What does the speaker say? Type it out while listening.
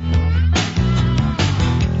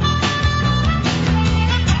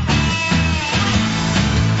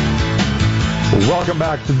Welcome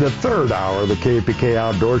back to the third hour of the KFBK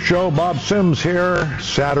Outdoor Show. Bob Sims here.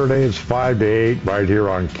 Saturdays 5 to 8 right here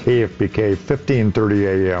on KFBK 1530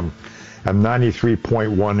 AM and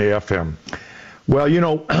 93.1 FM. Well, you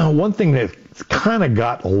know, one thing that kind of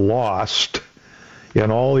got lost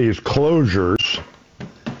in all these closures,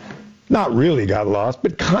 not really got lost,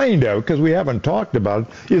 but kind of, because we haven't talked about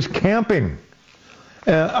it, is camping.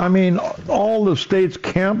 I mean, all the state's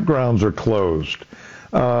campgrounds are closed.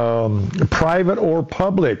 Private or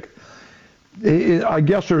public. I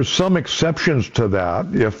guess there's some exceptions to that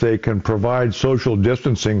if they can provide social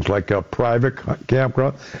distancing, like a private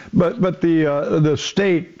campground. But the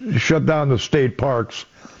state shut down the state parks,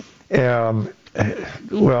 and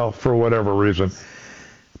well, for whatever reason.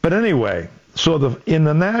 But anyway, so in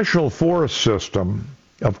the national forest system,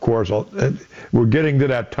 of course, we're getting to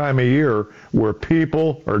that time of year where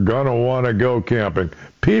people are going to want to go camping.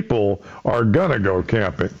 People are going to go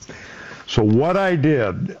camping. So what I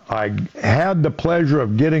did, I had the pleasure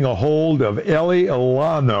of getting a hold of Ellie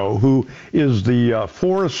Ilano, who is the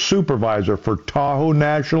forest supervisor for Tahoe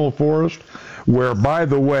National Forest, where, by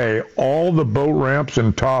the way, all the boat ramps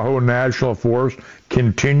in Tahoe National Forest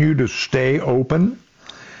continue to stay open.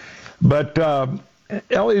 But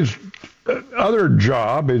Ellie's other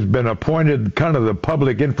job has been appointed kind of the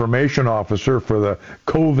public information officer for the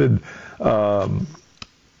COVID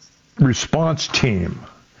response team.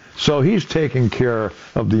 So he's taking care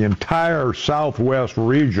of the entire southwest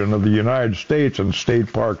region of the United States and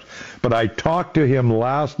state parks. But I talked to him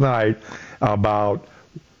last night about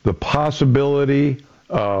the possibility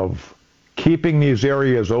of keeping these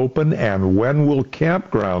areas open and when will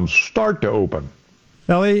campgrounds start to open.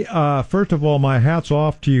 Ellie, first of all, my hat's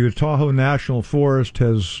off to you. Tahoe National Forest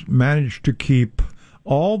has managed to keep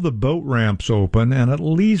all the boat ramps open and at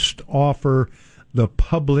least offer the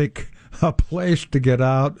public a place to get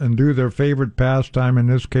out and do their favorite pastime, in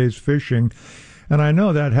this case, fishing. And I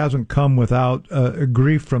know that hasn't come without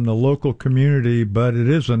grief from the local community, but it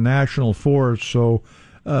is a national forest, so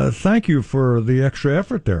thank you for the extra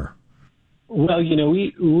effort there. Well, you know,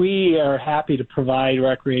 we are happy to provide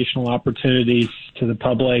recreational opportunities to the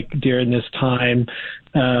public during this time.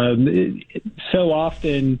 So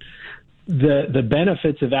often the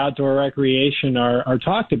benefits of outdoor recreation are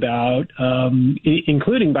talked about,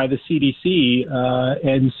 including by the CDC.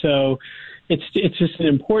 And so it's just an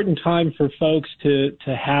important time for folks to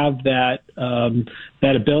have that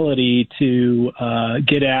ability to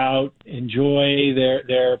get out, enjoy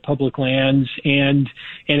their public lands, and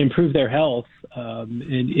improve their health. And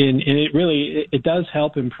it really it does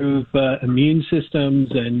help improve immune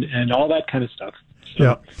systems and all that kind of stuff. So.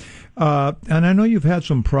 Yeah. And I know you've had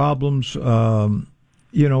some problems,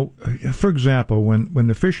 you know, for example, when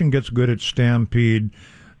the fishing gets good at Stampede,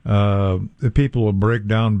 the people will break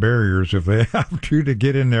down barriers if they have to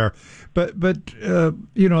get in there. But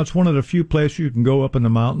you know, it's one of the few places you can go up in the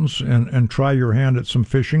mountains and try your hand at some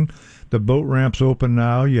fishing. The boat ramp's open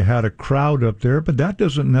now. You had a crowd up there, but that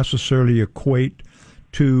doesn't necessarily equate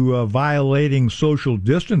to violating social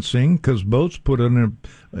distancing, because boats put in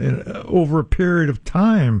over a period of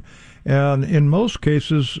time. And in most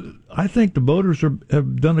cases, I think the boaters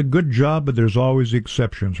have done a good job, but there's always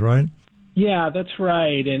exceptions, right? Yeah, that's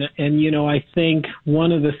right. And you know, I think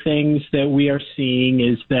one of the things that we are seeing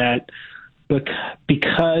is that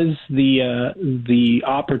because the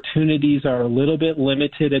opportunities are a little bit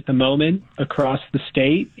limited at the moment across the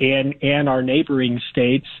state and our neighboring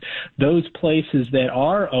states, those places that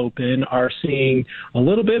are open are seeing a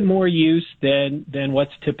little bit more use than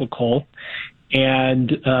what's typical.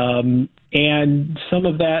 And some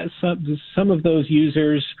of those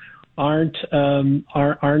users aren't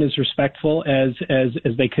as respectful as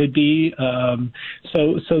they could be.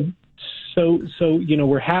 So you know,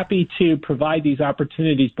 we're happy to provide these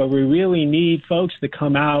opportunities, but we really need folks to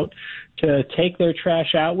come out to take their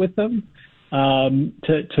trash out with them,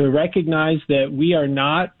 to recognize that we are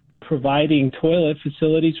not providing toilet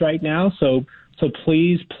facilities right now. So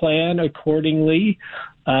please plan accordingly.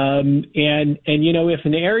 And you know, if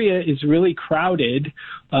an area is really crowded,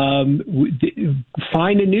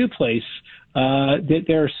 find a new place.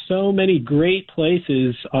 There are so many great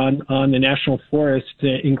places on the National Forest,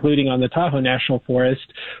 including on the Tahoe National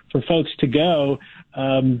Forest, for folks to go.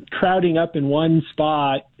 Crowding up in one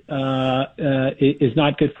spot is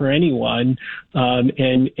not good for anyone.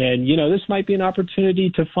 And you know, this might be an opportunity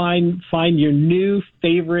to find your new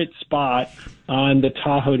favorite spot on the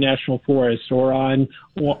Tahoe National Forest or on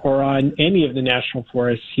or on any of the national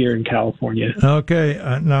forests here in California. Okay,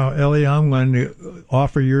 now Ellie, I'm going to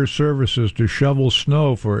offer your services to shovel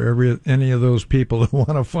snow for any of those people who want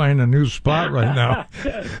to find a new spot right now.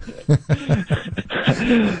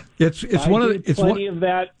 it's one of the, plenty of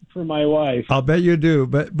that for my wife. I'll bet you do,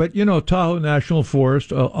 but Tahoe National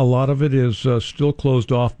Forest, a lot of it is still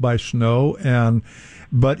closed off by snow,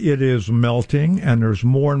 but it is melting, and there's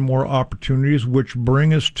more and more opportunities, which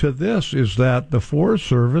bring us to this, is that the Forest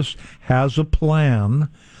Service has a plan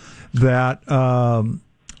that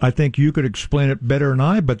I think you could explain it better than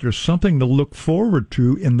I, but there's something to look forward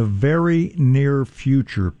to in the very near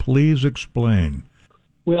future. Please explain.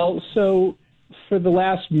 Well, so for the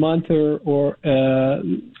last month or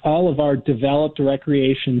all of our developed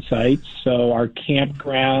recreation sites, so our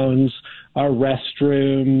campgrounds, our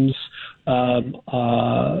restrooms,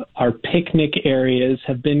 our picnic areas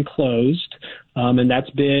have been closed, and that's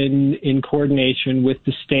been in coordination with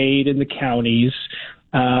the state and the counties.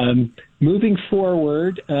 Moving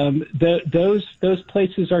forward, those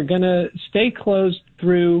places are going to stay closed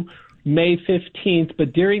through May 15th,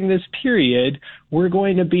 but during this period, we're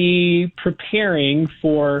going to be preparing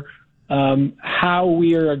for how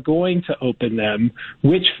we are going to open them,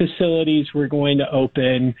 which facilities we're going to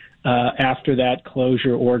open after that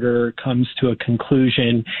closure order comes to a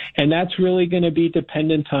conclusion. And that's really going to be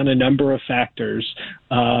dependent on a number of factors.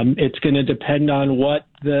 It's going to depend on what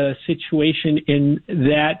the situation in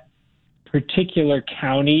that particular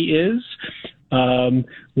county is,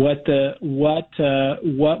 what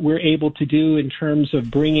we're able to do in terms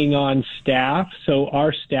of bringing on staff. So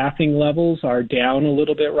our staffing levels are down a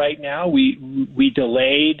little bit right now. We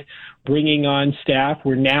delayed bringing on staff.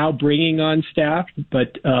 We're now bringing on staff,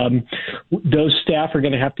 but those staff are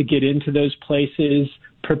going to have to get into those places,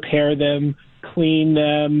 prepare them, clean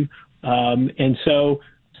them, and so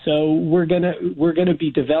we're gonna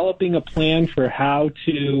be developing a plan for how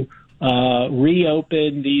to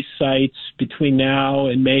reopen these sites between now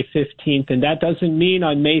and May 15th. And that doesn't mean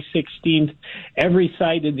on May 16th, every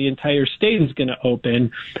site in the entire state is going to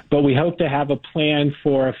open, but we hope to have a plan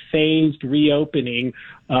for a phased reopening,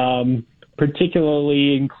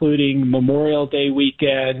 particularly including Memorial Day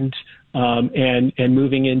weekend, and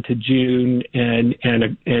moving into June and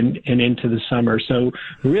into the summer. So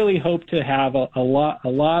we really hope to have a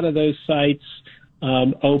lot of those sites,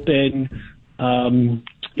 open,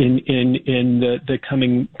 in the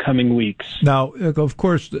coming weeks. Now, of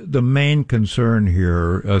course, the main concern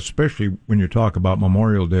here, especially when you talk about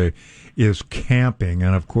Memorial Day, is camping.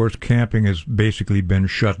 And of course, camping has basically been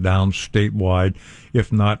shut down statewide,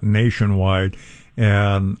 if not nationwide.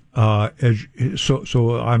 And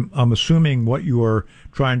so I'm assuming what you are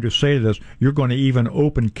trying to say to this, you're going to even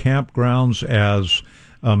open campgrounds as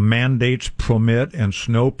mandates permit and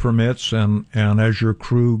snow permits, and as your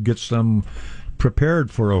crew gets them prepared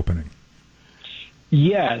for opening.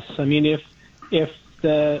 Yes, I mean if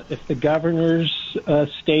the governor's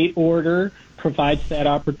state order provides that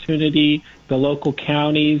opportunity, the local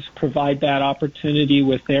counties provide that opportunity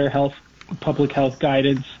with their public health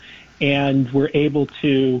guidance, and we're able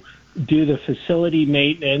to do the facility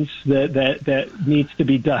maintenance that needs to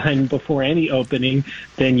be done before any opening,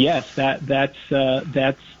 then yes, that's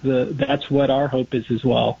what our hope is as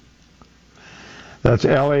well. That's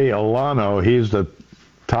Ellie Alano. He's the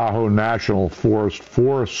Tahoe National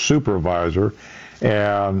Forest Supervisor.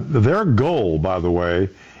 And their goal, by the way,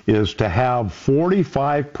 is to have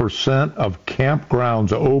 45% of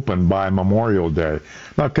campgrounds open by Memorial Day.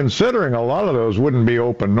 Now, considering a lot of those wouldn't be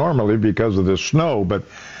open normally because of the snow, but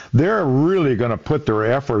they're really going to put their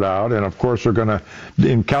effort out. And, of course, they're going to,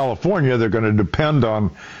 in California, they're going to depend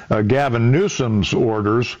on Gavin Newsom's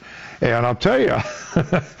orders. And I'll tell you,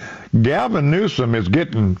 Gavin Newsom is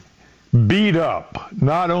getting beat up,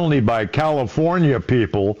 not only by California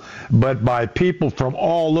people, but by people from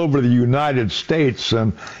all over the United States.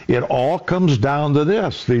 And it all comes down to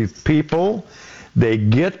this. These people, they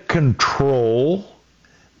get control.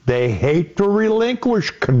 They hate to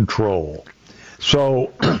relinquish control.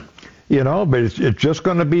 So, but it's just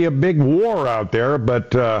going to be a big war out there. But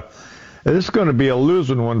this is going to be a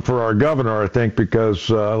losing one for our governor, I think, because,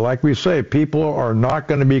 like we say, people are not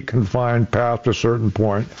going to be confined past a certain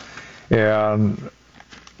point. And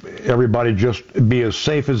everybody just be as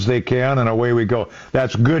safe as they can, and away we go.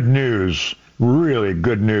 That's good news, really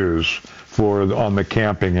good news on the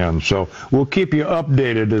camping end. So we'll keep you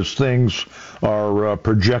updated as things are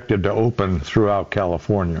projected to open throughout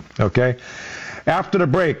California, okay? After the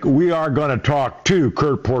break, we are going to talk to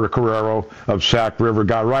Kurt Portocarrero of Sac River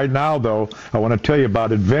Guy. Right now, though, I want to tell you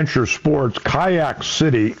about Adventure Sports Kayak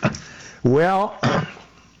City. Well,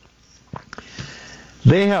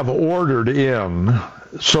 They have ordered in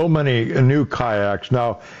so many new kayaks.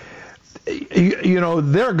 Now,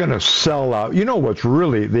 they're going to sell out. You know what's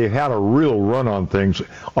really, they had a real run on things,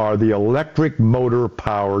 are the electric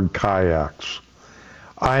motor-powered kayaks.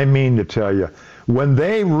 I mean to tell you, when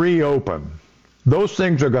they reopen, those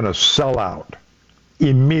things are going to sell out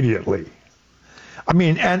immediately. I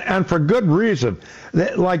mean, and for good reason.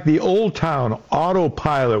 Like the Old Town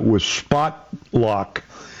autopilot with spot lock,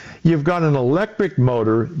 you've got an electric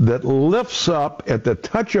motor that lifts up at the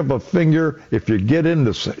touch of a finger if you get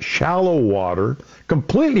into shallow water,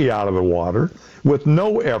 completely out of the water, with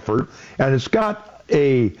no effort, and it's got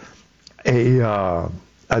a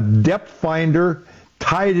depth finder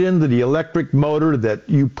tied into the electric motor that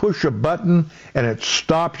you push a button and it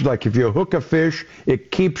stops. Like if you hook a fish, it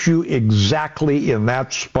keeps you exactly in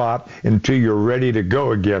that spot until you're ready to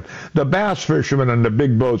go again. The bass fishermen and the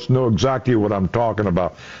big boats know exactly what I'm talking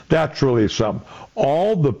about. That's really something.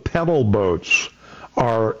 All the pedal boats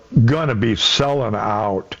are going to be selling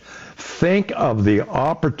out. Think of the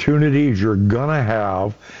opportunities you're going to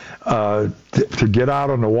have to get out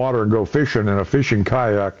on the water and go fishing in a fishing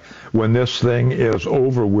kayak when this thing is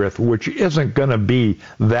over with, which isn't going to be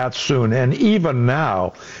that soon. And even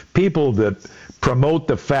now, people that promote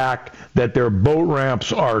the fact that their boat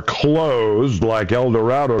ramps are closed, like El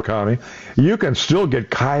Dorado County, you can still get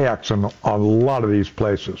kayaks in a lot of these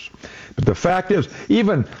places. But the fact is,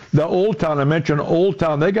 even the Old Town, I mentioned Old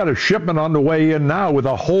Town, they got a shipment on the way in now with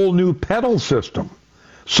a whole new pedal system.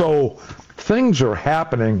 So things are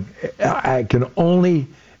happening. I can only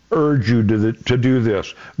urge you to do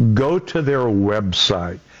this. Go to their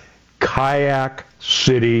website,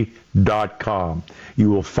 kayakscity.com.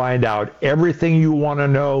 You will find out everything you want to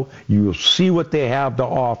know. You will see what they have to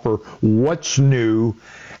offer, what's new,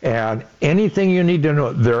 and anything you need to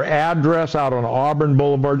know. Their address out on Auburn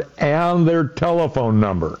Boulevard and their telephone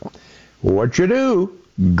number. What you do,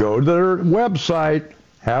 go to their website,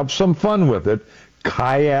 have some fun with it,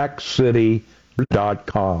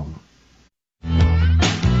 kayakscity.com.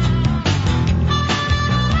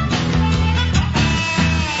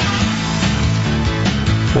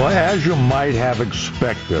 Well, as you might have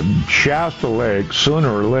expected, Shasta Lake, sooner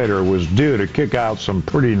or later, was due to kick out some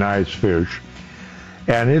pretty nice fish.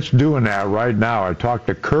 And it's doing that right now. I talked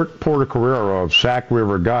to Kurt Portocarrero of Sac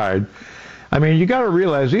River Guide. I mean, you got to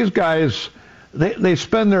realize these guys, they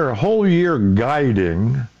spend their whole year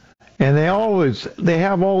guiding, and they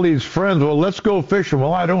have all these friends. Well, let's go fishing.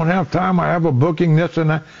 Well, I don't have time. I have a booking, this and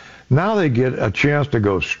that. Now they get a chance to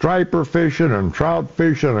go striper fishing and trout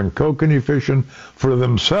fishing and kokanee fishing for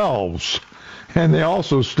themselves. And they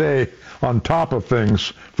also stay on top of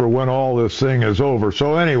things for when all this thing is over.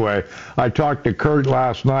 So anyway, I talked to Kurt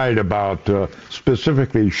last night about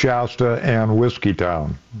specifically Shasta and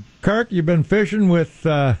Whiskeytown. Kurt, you've been fishing with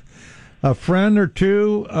a friend or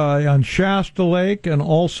two on Shasta Lake and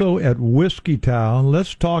also at Whiskeytown.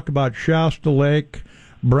 Let's talk about Shasta Lake.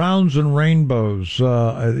 Browns and rainbows.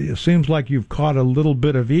 It seems like you've caught a little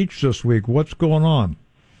bit of each this week. What's going on?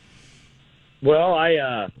 Well,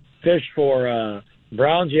 I fished for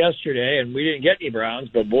browns yesterday, and we didn't get any browns.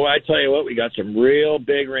 But, boy, I tell you what, we got some real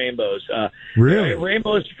big rainbows. Really?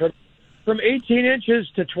 Rainbows from 18 inches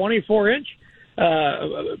to 24 inch.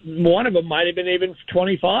 One of them might have been even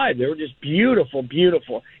 25. They were just beautiful,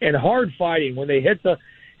 beautiful, and hard fighting. When they hit the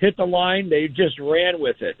line, they just ran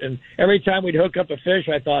with it. And every time we'd hook up a fish,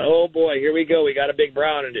 I thought, oh, boy, here we go. We got a big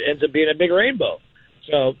brown, and it ends up being a big rainbow.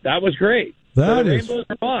 So that was great. Rainbows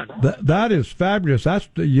are fun. That is fabulous. That's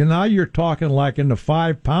now you're talking like in the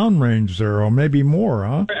 5-pound range there, or maybe more,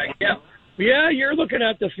 huh? Yeah. Yeah, you're looking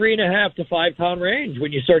at the 3.5 to 5 pound range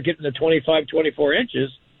when you start getting to 25, 24 inches.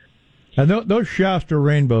 And those Shasta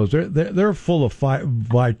rainbows, they're full of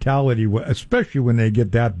vitality, especially when they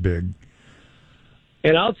get that big.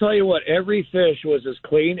 And I'll tell you what, every fish was as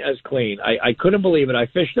clean as clean. I couldn't believe it. I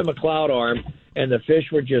fished a McLeod arm, and the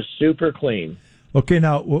fish were just super clean. Okay,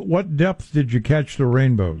 now, what depth did you catch the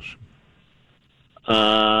rainbows?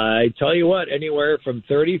 I tell you what, anywhere from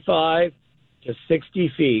 35 to 60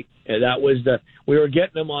 feet. And that was we were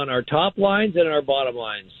getting them on our top lines and our bottom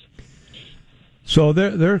lines. So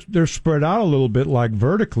they're spread out a little bit like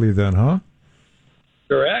vertically then, huh?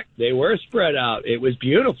 Correct. They were spread out. It was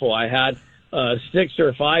beautiful. I had 6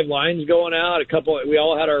 or 5 lines going out. We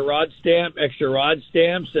all had our extra rod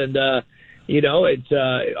stamps, and I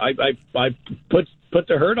put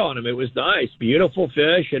the hurt on them. It was nice, beautiful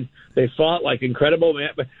fish, and they fought like incredible.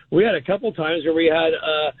 We had a couple times where we had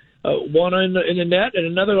one in the net and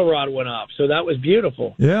another rod went off, so that was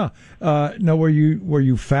beautiful. Yeah. Now, were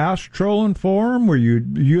you fast trolling for them? Were you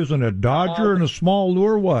using a dodger and a small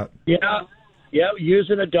lure? What? Yeah. Yeah,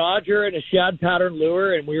 using a Dodger and a shad pattern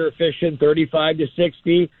lure, and we were fishing 35 to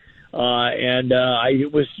 60, and I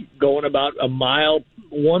was going about a mile.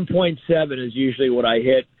 1.7 is usually what I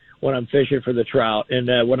hit when I'm fishing for the trout,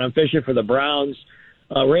 and when I'm fishing for the browns,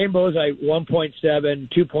 rainbows,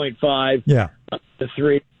 1.7, 2.5, to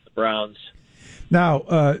 3 browns.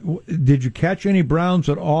 Now, did you catch any browns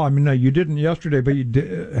at all? I mean, no, you didn't yesterday, but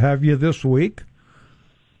have you this week?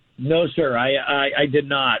 No, sir. I did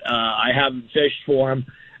not. I haven't fished for them.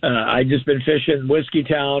 I just been fishing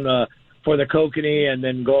Whiskeytown for the kokanee, and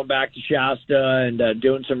then going back to Shasta and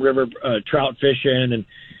doing some river trout fishing. And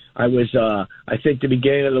I was, I think, the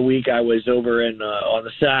beginning of the week I was over in on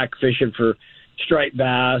the Sac fishing for striped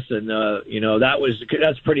bass, and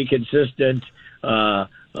that's pretty consistent on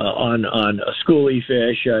a schoolie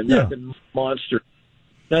fish. Nothing monster.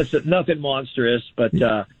 That's nothing monstrous, but.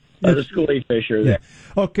 The schoolie fish are there.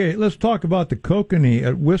 Yeah. Okay, let's talk about the kokanee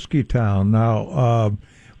at Whiskeytown. Now,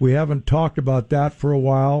 we haven't talked about that for a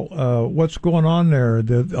while. What's going on there?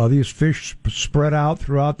 Are these fish spread out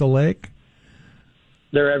throughout the lake?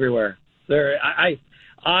 They're everywhere. I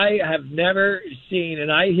have never seen,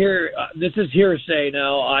 and I hear, this is hearsay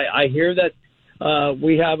now, I hear that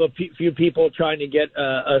we have a few people trying to get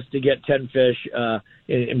us to get 10 fish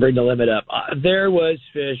and bring the limit up. There was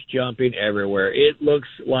fish jumping everywhere. It looks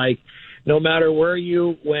like no matter where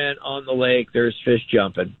you went on the lake, there's fish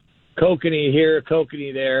jumping. Kokanee here,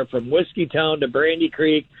 kokanee there, from Whiskeytown to Brandy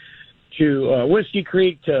Creek to Whiskey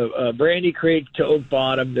Creek to Brandy Creek to Oak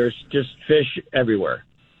Bottom. There's just fish everywhere.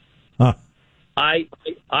 Huh. I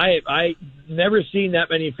never seen that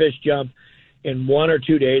many fish jump in 1 or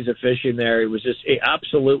 2 days of fishing there. It was just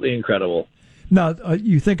absolutely incredible. Now,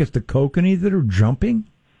 you think it's the kokanee that are jumping?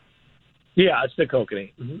 Yeah, it's the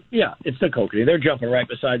kokanee. Mm-hmm. Yeah, it's the kokanee. They're jumping right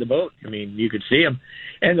beside the boat. I mean, you could see them.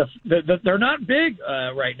 And they're not big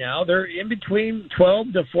right now. They're in between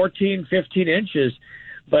 12 to 14, 15 inches.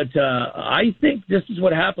 But I think this is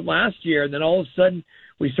what happened last year. And then all of a sudden,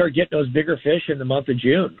 we start getting those bigger fish in the month of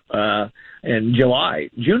June and July.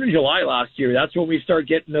 June and July last year, that's when we start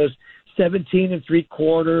getting those 17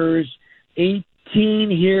 3/4, 18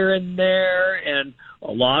 here and there, and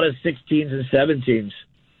a lot of 16s and 17s.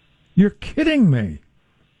 You're kidding me.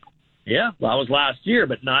 Yeah, well, that was last year,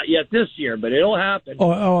 but not yet this year, but it'll happen.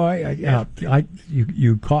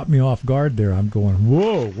 You caught me off guard there. I'm going,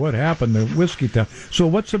 whoa, what happened to Whiskeytown? So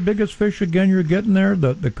what's the biggest fish again you're getting there,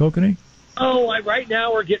 the kokanee? Oh, right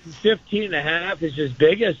now we're getting 15.5 is his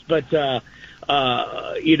biggest, but I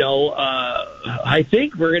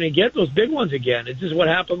think we're going to get those big ones again. It's just what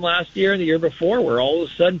happened last year and the year before, where all of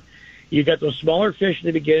a sudden you got those smaller fish at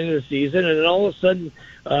the beginning of the season, and then all of a sudden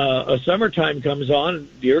a summertime comes on, and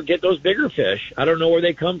you get those bigger fish. I don't know where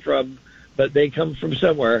they come from, but they come from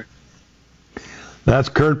somewhere. That's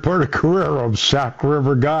Kurt Portocarrero of Sac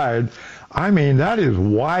River Guide. I mean, that is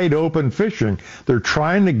wide open fishing. They're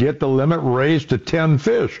trying to get the limit raised to 10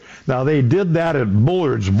 fish. Now, they did that at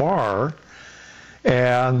Bullard's Bar,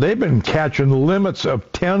 and they've been catching limits of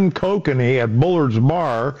 10 kokanee at Bullard's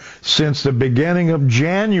Bar since the beginning of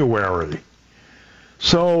January.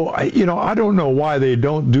 So, I don't know why they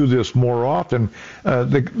don't do this more often.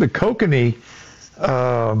 The kokanee,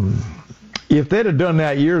 if they'd have done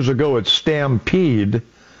that years ago at Stampede,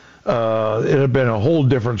 it had been a whole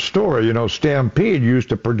different story. Stampede used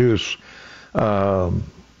to produce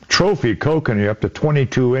trophy kokanee up to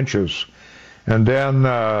 22 inches. And then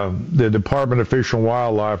the Department of Fish and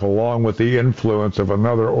Wildlife, along with the influence of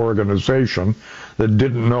another organization that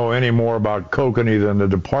didn't know any more about kokanee than the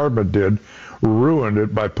department did, ruined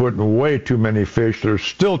it by putting way too many fish. There's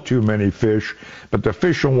still too many fish, but the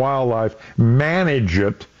Fish and Wildlife manage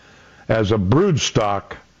it as a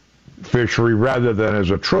broodstock fishery rather than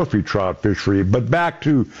as a trophy trout fishery. But back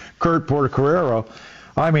to Kurt Portocarrero,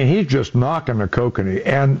 I mean, he's just knocking the kokanee.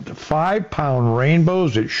 And 5-pound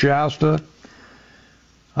rainbows at Shasta,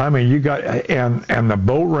 I mean, you got, and the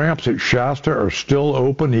boat ramps at Shasta are still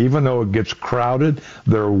open, even though it gets crowded.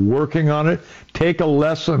 They're working on it. Take a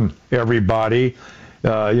lesson, everybody.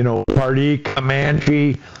 Pardee,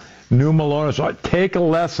 Comanche, New Melones. Take a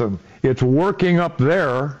lesson. It's working up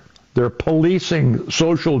there. They're policing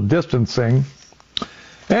social distancing.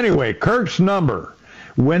 Anyway, Kurt's number.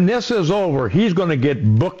 When this is over, he's going to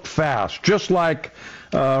get booked fast, just like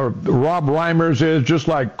Rob Reimers is, just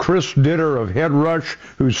like Chris Ditter of Head Rush,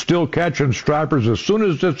 who's still catching stripers. As soon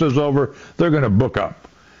as this is over, they're going to book up.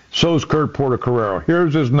 So's Kurt Portocarrero.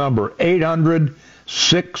 Here's his number,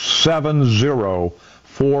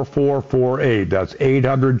 800-670-4448. That's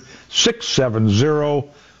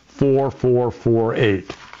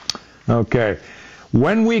 800-670-4448. Okay.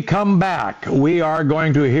 When we come back, we are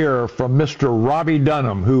going to hear from Mr. Robbie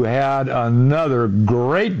Dunham, who had another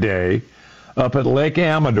great day up at Lake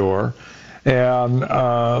Amador. And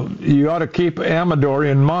you ought to keep Amador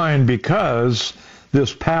in mind because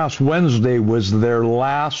this past Wednesday was their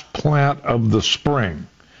last plant of the spring.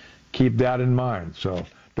 Keep that in mind. So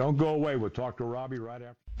don't go away. We'll talk to Robbie right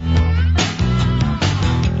after.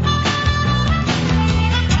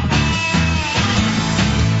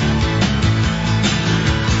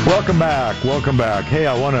 Welcome back. Welcome back. Hey,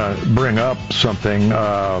 I want to bring up something,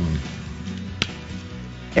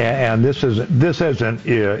 and this isn't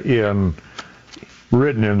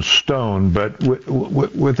written in stone, but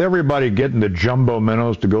with everybody getting the jumbo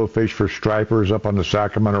minnows to go fish for stripers up on the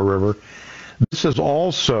Sacramento River, this is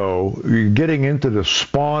also getting into the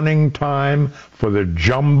spawning time for the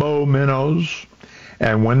jumbo minnows,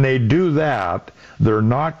 and when they do that, they're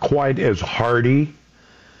not quite as hardy.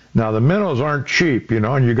 Now, the minnows aren't cheap,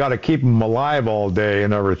 and you got to keep them alive all day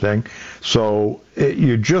and everything. So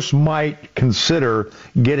you just might consider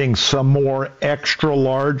getting some more extra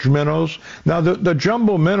large minnows. Now, the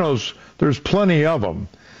jumbo minnows, there's plenty of them,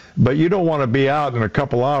 but you don't want to be out in a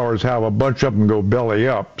couple hours, have a bunch of them go belly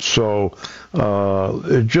up. So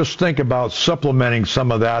just think about supplementing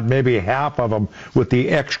some of that, maybe half of them with the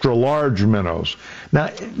extra large minnows.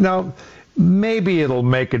 Now, maybe it'll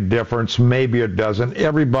make a difference, maybe it doesn't.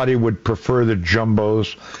 Everybody would prefer the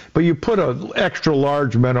jumbos, but you put an extra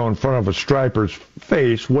large minnow in front of a striper's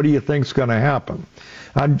face, what do you think's going to happen?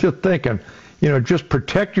 I'm just thinking, just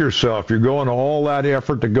protect yourself. You're going to all that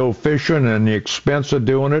effort to go fishing and the expense of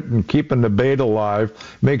doing it and keeping the bait alive.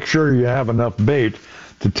 Make sure you have enough bait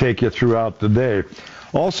to take you throughout the day.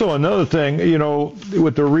 Also, another thing,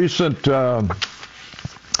 with the recent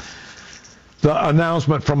the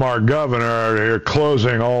announcement from our governor, they're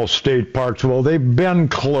closing all state parks. Well, they've been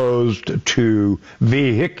closed to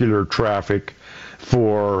vehicular traffic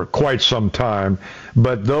for quite some time,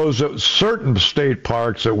 but those certain state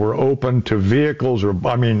parks that were open to vehicles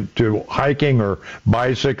to hiking or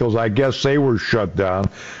bicycles, I guess they were shut down.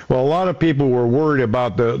 Well, a lot of people were worried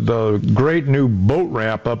about the great new boat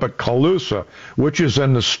ramp up at Colusa, which is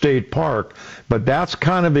in the state park, but that's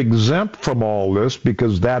kind of exempt from all this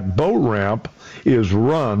because that boat ramp is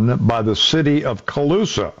run by the city of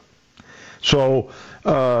Colusa. So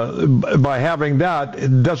by having that,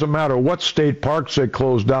 it doesn't matter what state parks they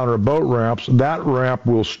close down or boat ramps, that ramp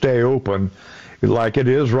will stay open like it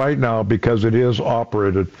is right now because it is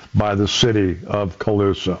operated by the city of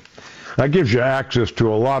Colusa. That gives you access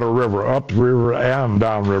to a lot of river, upriver and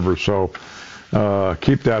downriver, so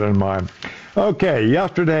keep that in mind. Okay,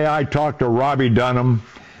 yesterday I talked to Robbie Dunham.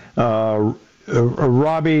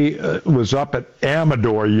 Robbie was up at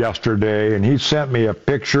Amador yesterday, and he sent me a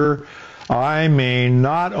picture. I mean,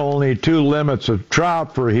 not only 2 limits of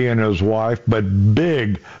trout for he and his wife, but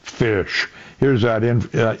big fish. Here's that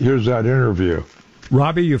interview.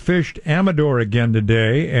 Robbie, you fished Amador again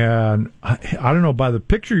today, and I don't know, by the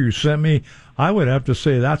picture you sent me, I would have to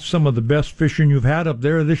say that's some of the best fishing you've had up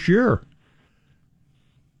there this year.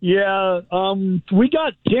 Yeah, we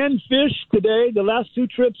got 10 fish today. The last 2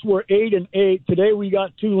 trips were 8 and 8. Today we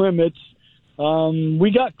got 2 limits.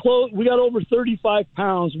 We got over 35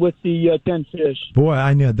 pounds with the 10 fish. Boy,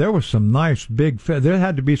 I knew there was some nice big fish. There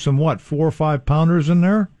had to be some, 4 or 5 pounders in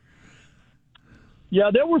there?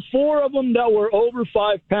 Yeah, there were 4 of them that were over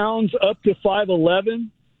 5 pounds, up to 5'11".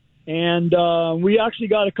 And we actually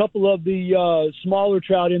got a couple of the smaller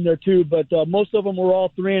trout in there too, but most of them were all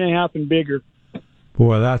 3.5 and bigger.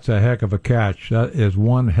 Boy, that's a heck of a catch. That is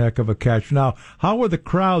one heck of a catch. Now, how are the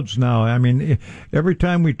crowds now? I mean, every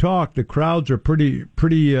time we talk, the crowds are pretty,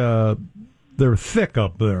 they're thick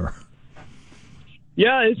up there.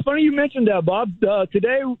 Yeah, it's funny you mentioned that, Bob.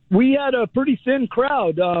 Today, we had a pretty thin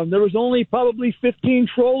crowd. There was only probably 15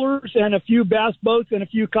 trollers and a few bass boats and a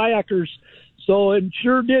few kayakers. So it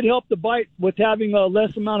sure did help the bite with having a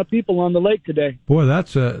less amount of people on the lake today. Boy,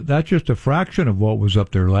 that's just a fraction of what was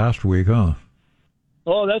up there last week, huh?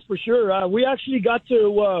 Oh, that's for sure. We actually got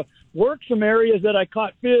to work some areas that I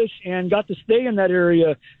caught fish and got to stay in that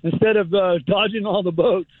area instead of dodging all the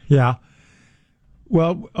boats. Yeah.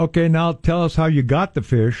 Well, okay, now tell us how you got the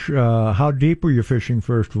fish. How deep were you fishing,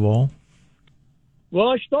 first of all? Well,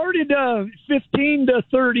 I started 15 to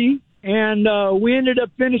 30, and we ended up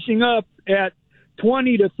finishing up at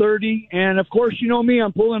 20 to 30. And, of course, you know me,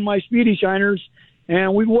 I'm pulling my speedy shiners.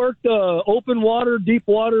 And we worked open water, deep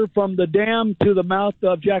water from the dam to the mouth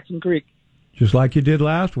of Jackson Creek. Just like you did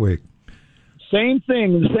last week. Same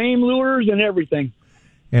thing, the same lures and everything.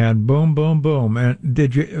 and boom, boom, boom. And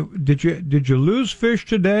did you lose fish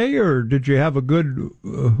today, or did you have a good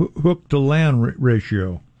hook to land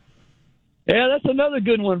ratio? Yeah, that's another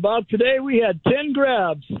good one, Bob. Today we had 10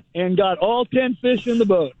 grabs and got all 10 fish in the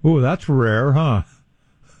boat. Oh, that's rare, huh?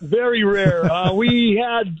 Very rare. We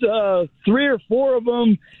had 3 or 4 of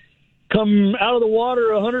them come out of the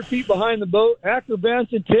water 100 feet behind the boat,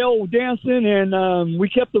 acrobancing, tail dancing, and we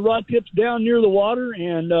kept the rod tips down near the water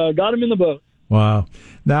and got them in the boat. Wow.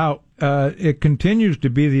 Now, it continues to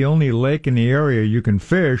be the only lake in the area you can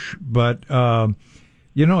fish, but,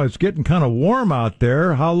 it's getting kind of warm out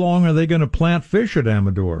there. How long are they going to plant fish at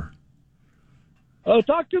Amador? I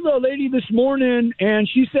talked to the lady this morning, and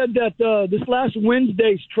she said that this last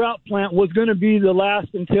Wednesday's trout plant was going to be the last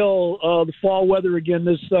until the fall weather again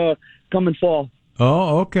this coming fall.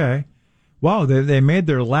 Oh, okay. Wow, they made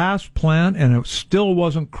their last plant, and it still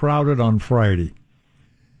wasn't crowded on Friday.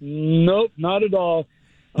 Nope, not at all.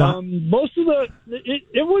 Most of it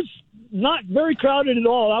was not very crowded at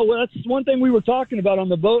all. That's one thing we were talking about on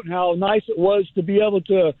the boat, and how nice it was to be able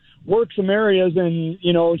to work some areas and,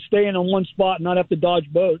 stay in on one spot and not have to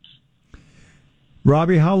dodge boats.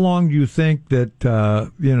 Robbie, how long do you think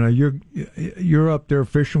that, you're up there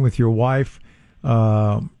fishing with your wife,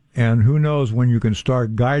 and who knows when you can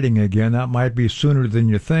start guiding again? That might be sooner than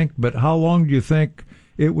you think, but how long do you think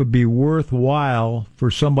it would be worthwhile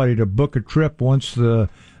for somebody to book a trip once they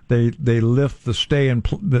lift the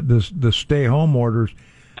stay home orders,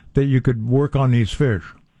 that you could work on these fish?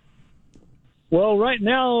 Well, right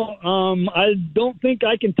now, I don't think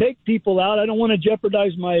I can take people out. I don't want to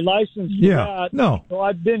jeopardize my license for that. No. So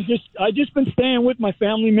I've just been staying with my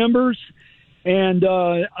family members, and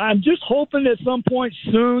I'm just hoping at some point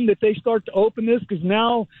soon that they start to open this, because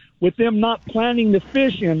now with them not planting the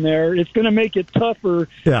fish in there, it's going to make it tougher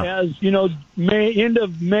as, end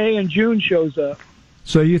of May and June shows up.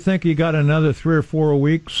 So you think you got another 3 or 4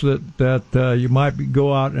 weeks that you might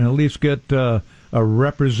go out and at least get a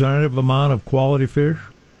representative amount of quality fish?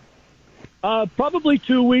 Probably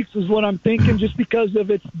 2 weeks is what I'm thinking, just because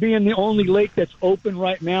of it being the only lake that's open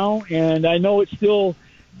right now, and I know it's still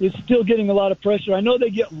getting a lot of pressure. I know they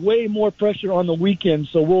get way more pressure on the weekend,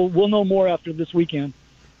 so we'll know more after this weekend.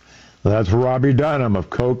 That's Robbie Dunham of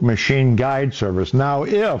Coke Machine Guide Service. Now,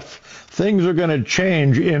 if things are going to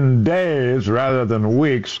change in days rather than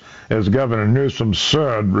weeks, as Governor Newsom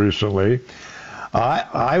said recently,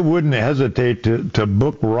 I wouldn't hesitate to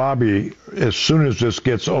book Robbie as soon as this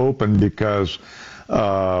gets open, because,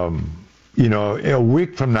 a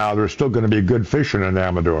week from now, there's still going to be good fishing in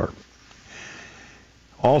Amador.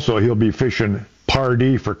 Also, he'll be fishing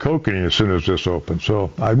Pardee for kokanee as soon as this opens. So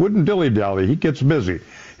I wouldn't dilly-dally. He gets busy.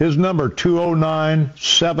 His number,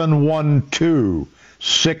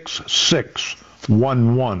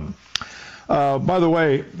 209-712-6611. By the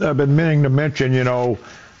way, I've been meaning to mention,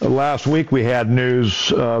 last week we had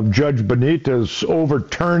news of Judge Benitez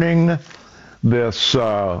overturning this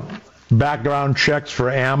background checks for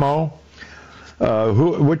ammo,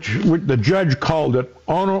 which the judge called it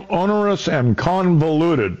onerous and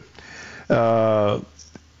convoluted.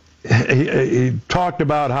 He talked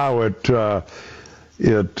about how it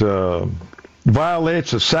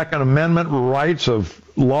violates the Second Amendment rights of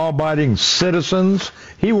law-abiding citizens.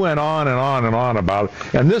 He went on and on and on about it.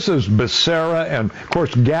 And this is Becerra, and of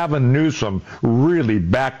course Gavin Newsom really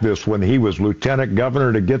backed this when he was lieutenant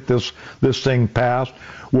governor to get this thing passed.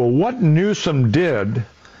 Well, what Newsom did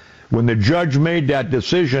when the judge made that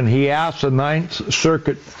decision, he asked the Ninth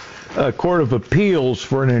Circuit Court of Appeals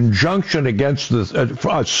for an injunction against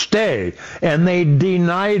a stay, and they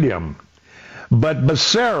denied him. But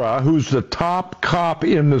Becerra, who's the top cop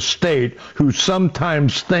in the state, who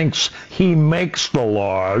sometimes thinks he makes the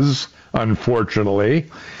laws, unfortunately,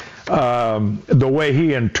 the way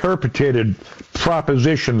he interpreted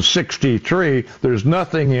Proposition 63, there's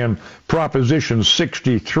nothing in Proposition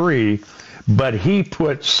 63, but he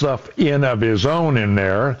put stuff in of his own in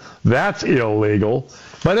there. That's illegal.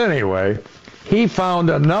 But anyway, he found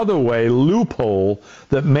another loophole,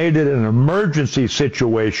 that made it an emergency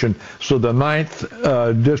situation, so the Ninth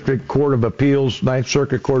Circuit Court of Appeals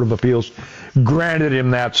granted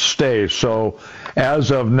him that stay. So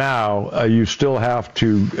as of now, you still have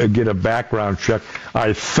to get a background check,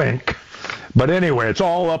 I think. But anyway, it's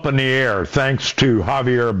all up in the air, thanks to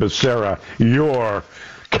Javier Becerra, your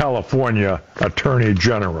California Attorney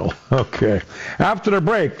General. Okay. After the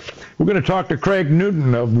break, we're going to talk to Craig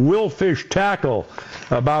Newton of Will Fish Tackle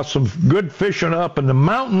about some good fishing up in the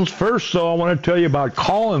mountains. First, though, I want to tell you about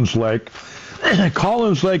Collins Lake.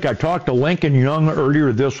 Collins Lake, I talked to Lincoln Young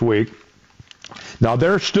earlier this week. Now,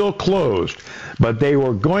 they're still closed, but they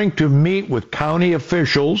were going to meet with county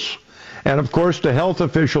officials and, of course, the health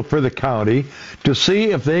official for the county to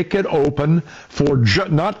see if they could open for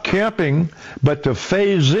not camping, but to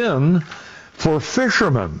phase in for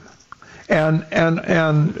fishermen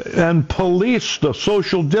and police the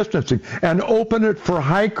social distancing and open it for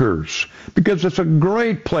hikers, because it's a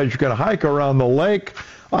great place. You can hike around the lake.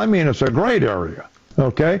 I mean, it's a great area,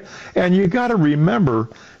 okay? And you got to remember,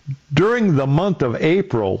 during the month of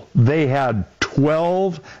April, they had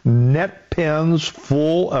 12 net pens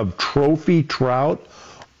full of trophy trout.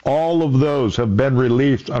 All of those have been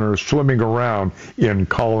released and are swimming around in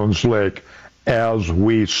Collins Lake as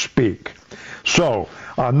we speak. So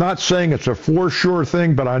I'm not saying it's a for sure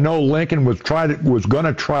thing, but I know Lincoln was going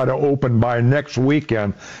to try to open by next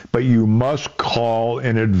weekend, but you must call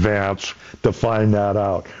in advance to find that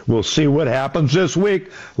out. We'll see what happens this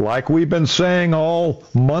week. Like we've been saying all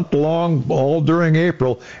month long, all during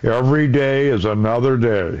April, every day is another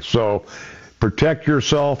day. So protect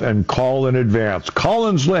yourself and call in advance.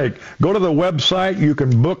 Collins Lake, go to the website. You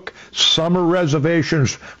can book summer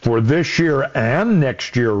reservations for this year and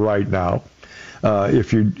next year right now,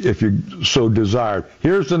 if you so desire.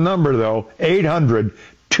 Here's the number, though,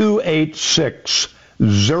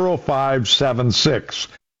 800-286-0576.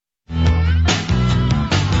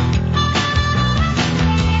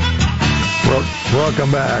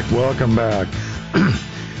 Welcome back.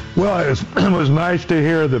 Well, it was nice to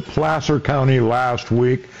hear that Placer County last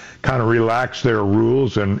week kind of relaxed their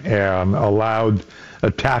rules and allowed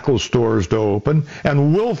tackle stores to open.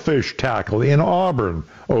 And Willfish Tackle in Auburn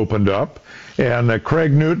opened up. And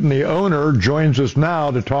Craig Newton, the owner, joins us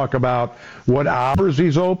now to talk about what hours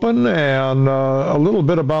he's open and a little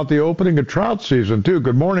bit about the opening of trout season, too.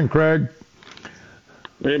 Good morning, Craig.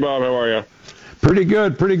 Hey, Bob. How are you? Pretty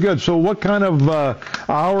good. So what kind of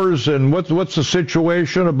hours and what's the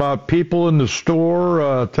situation about people in the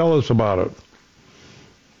store? Tell us about it.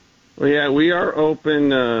 Well, yeah, we are open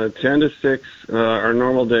 10 to 6, our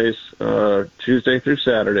normal days, Tuesday through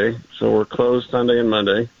Saturday. So we're closed Sunday and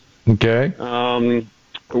Monday. Okay.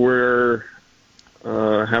 We're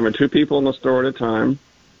having 2 people in the store at a time,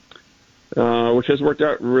 which has worked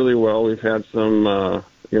out really well. We've had some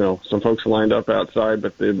folks lined up outside,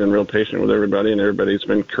 but they've been real patient with everybody, and everybody's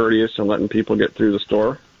been courteous and letting people get through the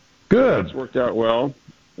store. Good. It's worked out well.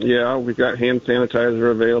 Yeah, we've got hand sanitizer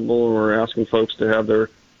available, and we're asking folks to have their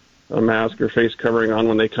mask or face covering on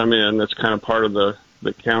when they come in. That's kind of part of the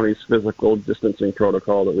county's physical distancing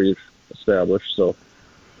protocol that we've established. So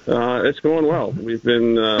it's going well. We've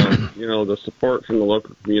been, the support from the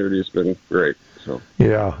local community has been great. So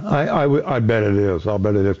yeah, I bet it is. I'll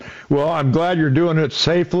bet it is. Well, I'm glad you're doing it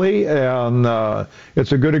safely, and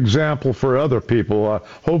it's a good example for other people.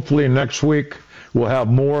 Hopefully next week we'll have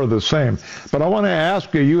more of the same. But I want to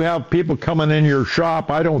ask you, you have people coming in your shop.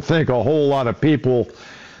 I don't think a whole lot of people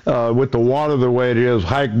with the water the way it is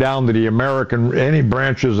hike down to any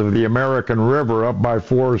branches of the American River up by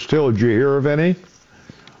Forest Hill. Did you hear of any?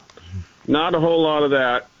 Not a whole lot of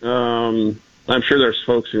that. I'm sure there's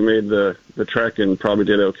folks who made the trek and probably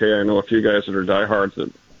did okay. I know a few guys that are diehards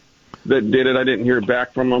that did it. I didn't hear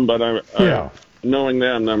back from them, but knowing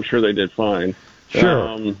them, I'm sure they did fine.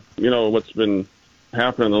 Sure. What's been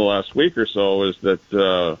happening the last week or so is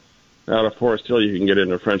that out of Forest Hill you can get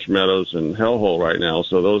into French Meadows and Hellhole right now,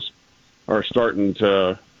 so those are starting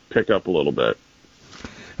to pick up a little bit.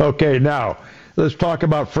 Okay, now let's talk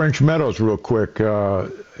about French Meadows real quick.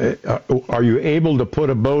 Are you able to put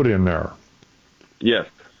a boat in there? Yes.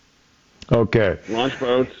 Okay. Launch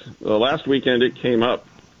boats. Last weekend it came up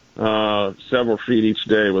several feet each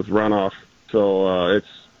day with runoff, so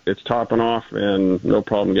it's topping off and no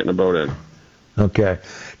problem getting a boat in. Okay.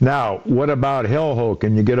 Now, what about Hellhole?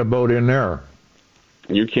 Can you get a boat in there?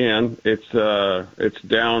 You can. It's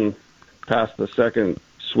down past the second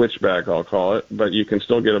switchback, I'll call it, but you can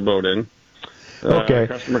still get a boat in. Okay. A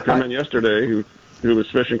customer came in yesterday who was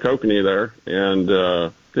fishing kokanee there and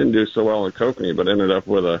didn't do so well in kokanee, but ended up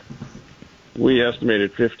with we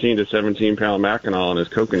estimated 15 to 17 pound mackinaw on his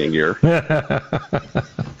kokanee gear.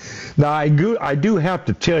 Now, I do have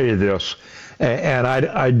to tell you this, and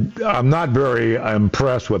I'm not very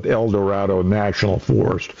impressed with El Dorado National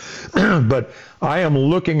Forest, but I am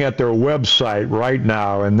looking at their website right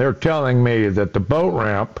now, and they're telling me that the boat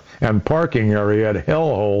ramp and parking area at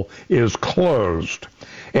Hellhole is closed.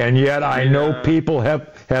 And yet I know people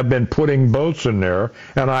have been putting boats in there,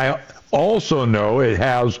 and I also know it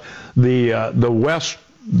has the west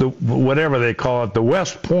whatever they call it, the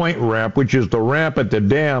West Point ramp, which is the ramp at the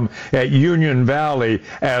dam at Union Valley,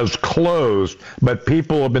 as closed, but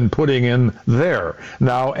people have been putting in there.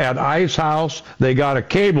 Now, at Ice House, they got a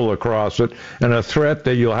cable across it and a threat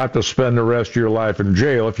that you'll have to spend the rest of your life in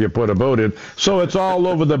jail if you put a boat in. So it's all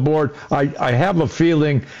over the board. I have a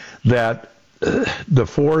feeling that the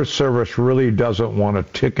Forest Service really doesn't want to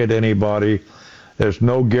ticket anybody. There's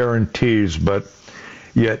no guarantees, but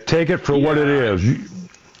take it for what it is.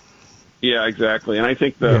 Yeah, exactly. And I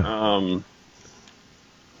think I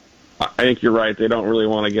think you're right. They don't really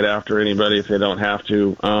want to get after anybody if they don't have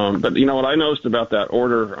to. But you know what I noticed about that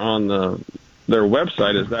order on their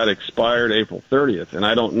website is that expired April 30th, and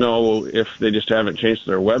I don't know if they just haven't changed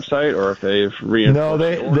their website or if they've reinforced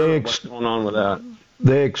the order. What's going on with that?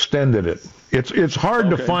 They extended it. It's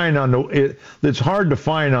hard to find on the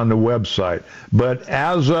website, but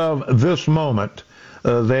as of this moment,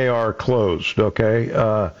 they are closed. Okay.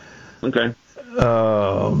 Okay.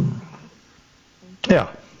 Yeah.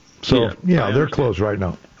 So they're closed right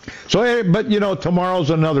now. So, hey, but tomorrow's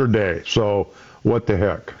another day. So what the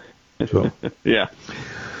heck? So yeah.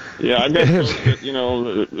 I've got folks that,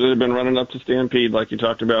 they've been running up to Stampede like you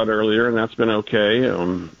talked about earlier, and that's been okay.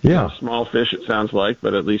 Small fish, it sounds like,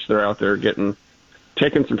 but at least they're out there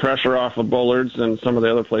taking some pressure off of bullards and some of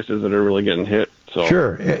the other places that are really getting hit. So.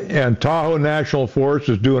 Sure, and Tahoe National Forest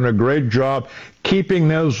is doing a great job keeping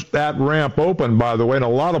that ramp open, by the way, and a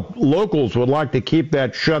lot of locals would like to keep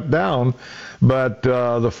that shut down, but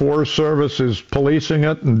the Forest Service is policing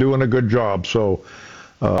it and doing a good job. So,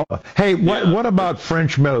 hey, what about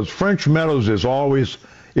French Meadows? French Meadows is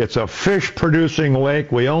it's a fish-producing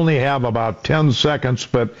lake. We only have about 10 seconds,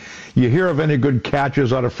 but you hear of any good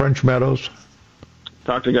catches out of French Meadows?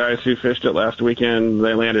 Talked to guys who fished it last weekend.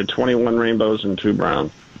 They landed 21 rainbows and 2 brown.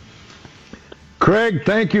 Craig,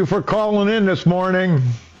 thank you for calling in this morning.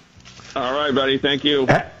 All right, buddy. Thank you.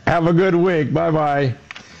 Have a good week. Bye-bye.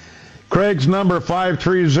 Craig's number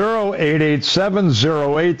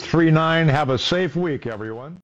 530-887-0839. Have a safe week, everyone.